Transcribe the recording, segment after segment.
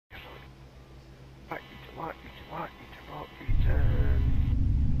What? Interrupt return.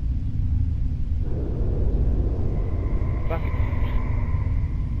 Fuck it.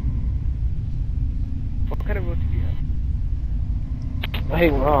 What kind of road do you have? Hey,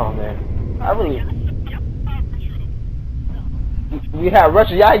 oh man. I really. We have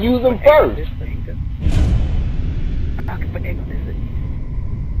Russia. Y'all use them first. I can put exit.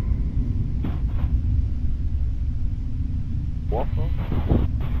 Waffle.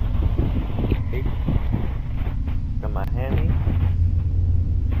 Hey. Got my handy.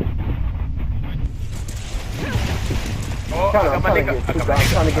 Oh, I got my nigga. I'm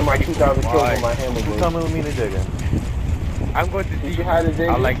trying to get my 2,000 kills with my hammer. Who's coming with me to dig it? I'm going to Did you hide the dig?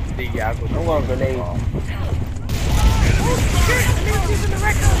 I like to dig. Yeah, I'm going to. I want a grenade.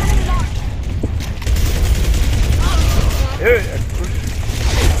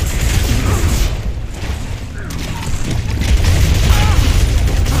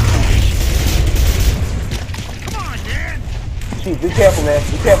 Chief, be careful, man.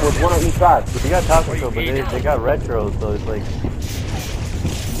 Be careful. It's one on each side. But they got Taco Show, but they got retro, so it's like.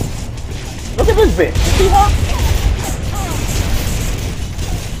 Look at this bitch. You see her?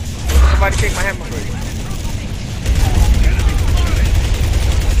 Somebody take my hammer.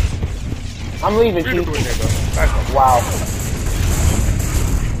 I'm leaving, Chief. Wow.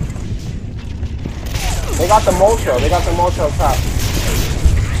 They got the motel. They got the motel top.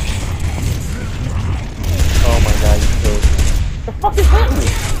 Oh my god, you killed. The fuck is happening?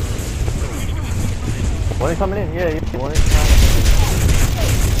 One is coming in? Yeah, one is coming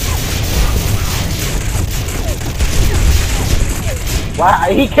in. Wow,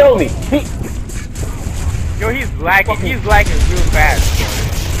 he killed me. Yo, he's lagging. He's lagging real fast.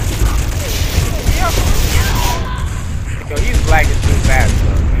 Yo, he's lagging real fast,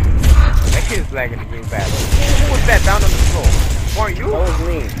 bro. That kid's lagging real fast. Who was that down on the floor? Weren't you? That was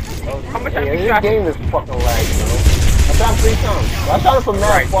me. How much Hey, time you this shot? game is fucking lag, bro. I shot him 3 times. I shot him from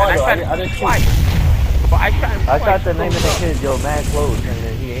mad far, though. I didn't shoot. Twice. But I shot him I twice. shot the name of the kid, yo, mad close, and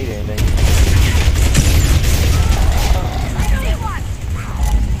then he ate it, and then.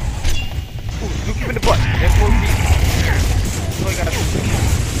 Ooh, you keep in the butt. Then pull deep. That's all you gotta do.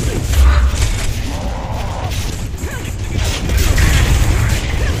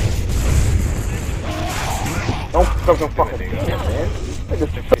 Don't fucking man.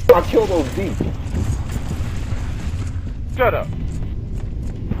 I killed those deep. Shut up.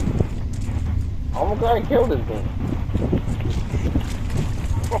 I'm glad I killed this thing.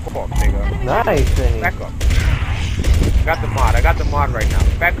 Fuck off, nigga. Nice, thing. Back up. I got the mod right now.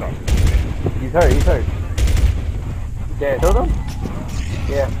 Back up. He's hurt, he's hurt. Dead. Killed him?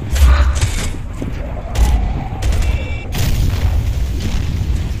 Yeah.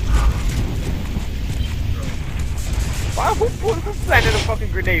 Why? Who planted a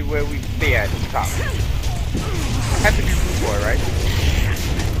fucking grenade where we stay at the top? Has to be Blue Boy, right?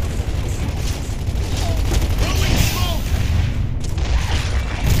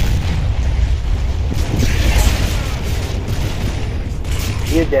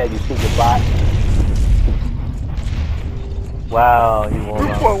 You're dead, you stupid bot. Wow, he won.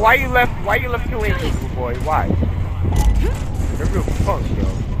 Blue Boy, why you left killing me, Blue Boy? Why? You're real punk, yo.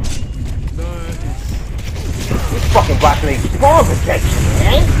 This fucking bot needs spawn protection,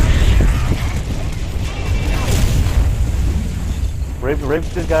 man. Rape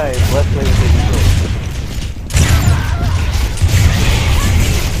this guy is less way with his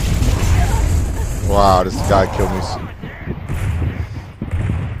Wow, this guy killed me.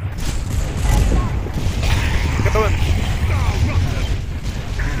 Kill him.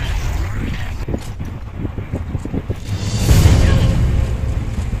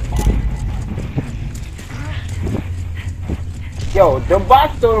 Yo, the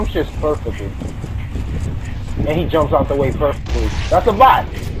bot stole them shits perfectly. And he jumps out the way perfectly. That's a bot.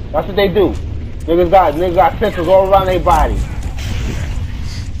 That's what they do. Niggas got sensors all around their body.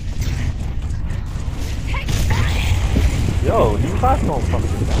 Yo, these bots don't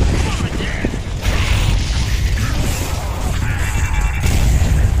fucking die.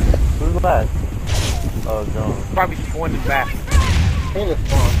 Who's the last? Oh, John. Probably spawned in back. He just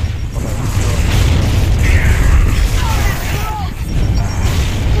spawned.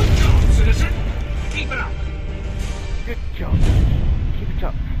 Good job. Keep it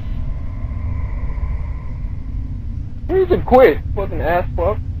up. He needs to quit, fucking ass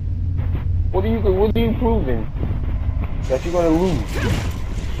fuck. What are you proving? That you're gonna lose.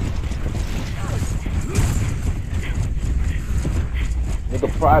 Nigga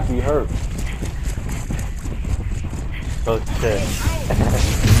pride be hurt. Oh shit.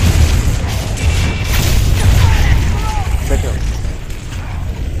 Pick him.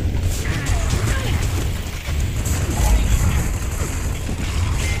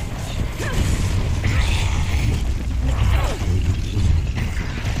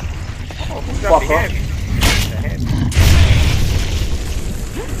 motherfucker.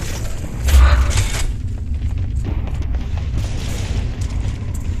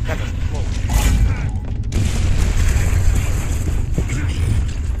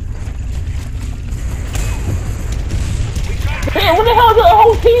 Man, what the hell did a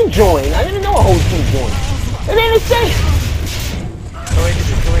whole team join? I didn't know a whole team joined. It ain't insane.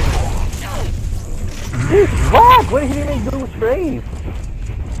 Fuck! What did he even do with Trace?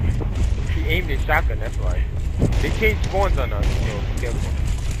 He aimed his shotgun, that's why. They changed spawns on us, so be careful.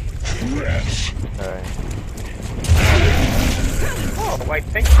 Alright. Oh, white,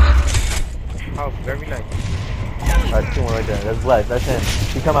 thank you. Oh, very nice. Alright, two more right there. That's Bless. That's him.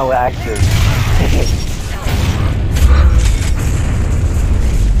 He come out with axes.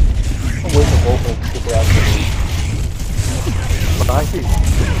 I'm waiting for both of them to get out of I see.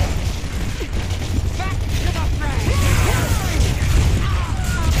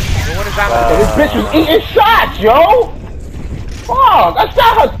 What is that? This bitch was eating shots, yo! Fuck! I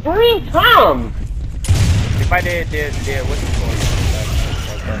shot her 3 times! If I did, what's it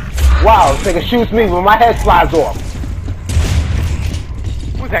called? Wow, this nigga shoots me when my head flies off.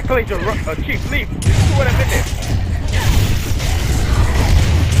 Who's that? Collision, Chief, leave. There's 2 of them in there.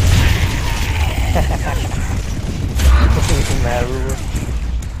 Mad Ruler.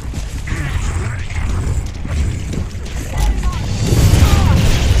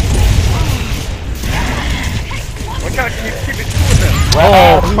 We're trying to keep it 2 of them.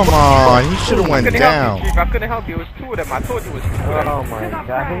 Oh, come on. You should have went down. Help you, Chief. I couldn't help you. It was 2 of them. I told you it was 2 of them. Oh my god,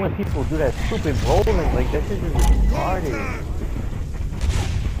 I hate when people do that stupid rolling, like that shit is retarded.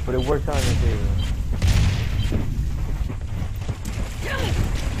 But it works out in your favor.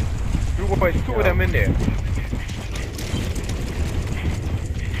 2 boys, 2 of them in there.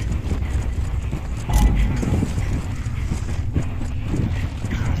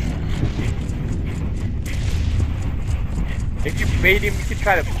 If you bait him, you could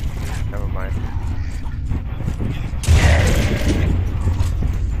try to... Never mind.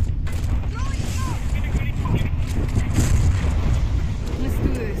 Let's do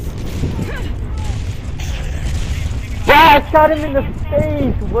this. Yeah, I shot him in the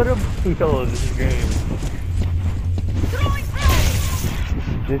face! What a... Yo, this is game.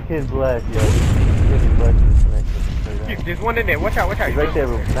 This kid's blessed, yo. This kid is blessed. Chief, there's one in there. Watch out, watch out. He's right there,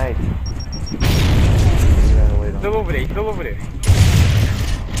 bro. Nice. Still over there, still over there.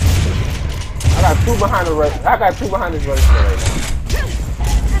 I got 2 behind the right. I got 2 behind this register right now.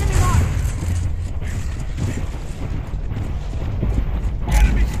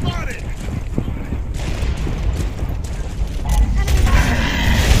 Enemy spotted.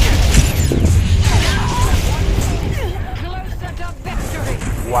 Closer to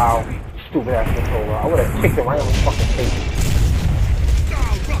victory. Wow, stupid ass controller. I would have kicked him right in his fucking face.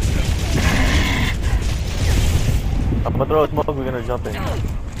 I'm gonna throw a smoke, we're gonna jump in.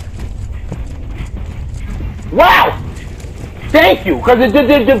 Wow! Thank you, because the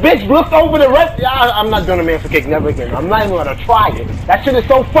bitch looked over the rest. I'm not doing a man for kick never again. I'm not even gonna try it. That shit is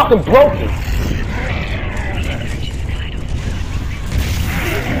so fucking broken.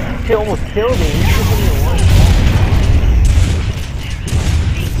 He almost killed me.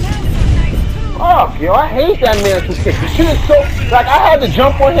 Fuck, yo, I hate that man who kick. The shit is so, like, I had to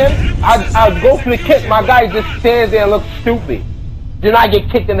jump on him. I'd go for the kick. My guy just stands there and looks stupid. Then I get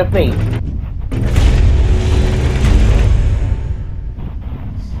kicked in the face.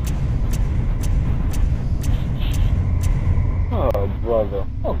 Oh, brother.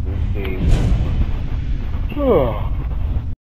 Fuck this game.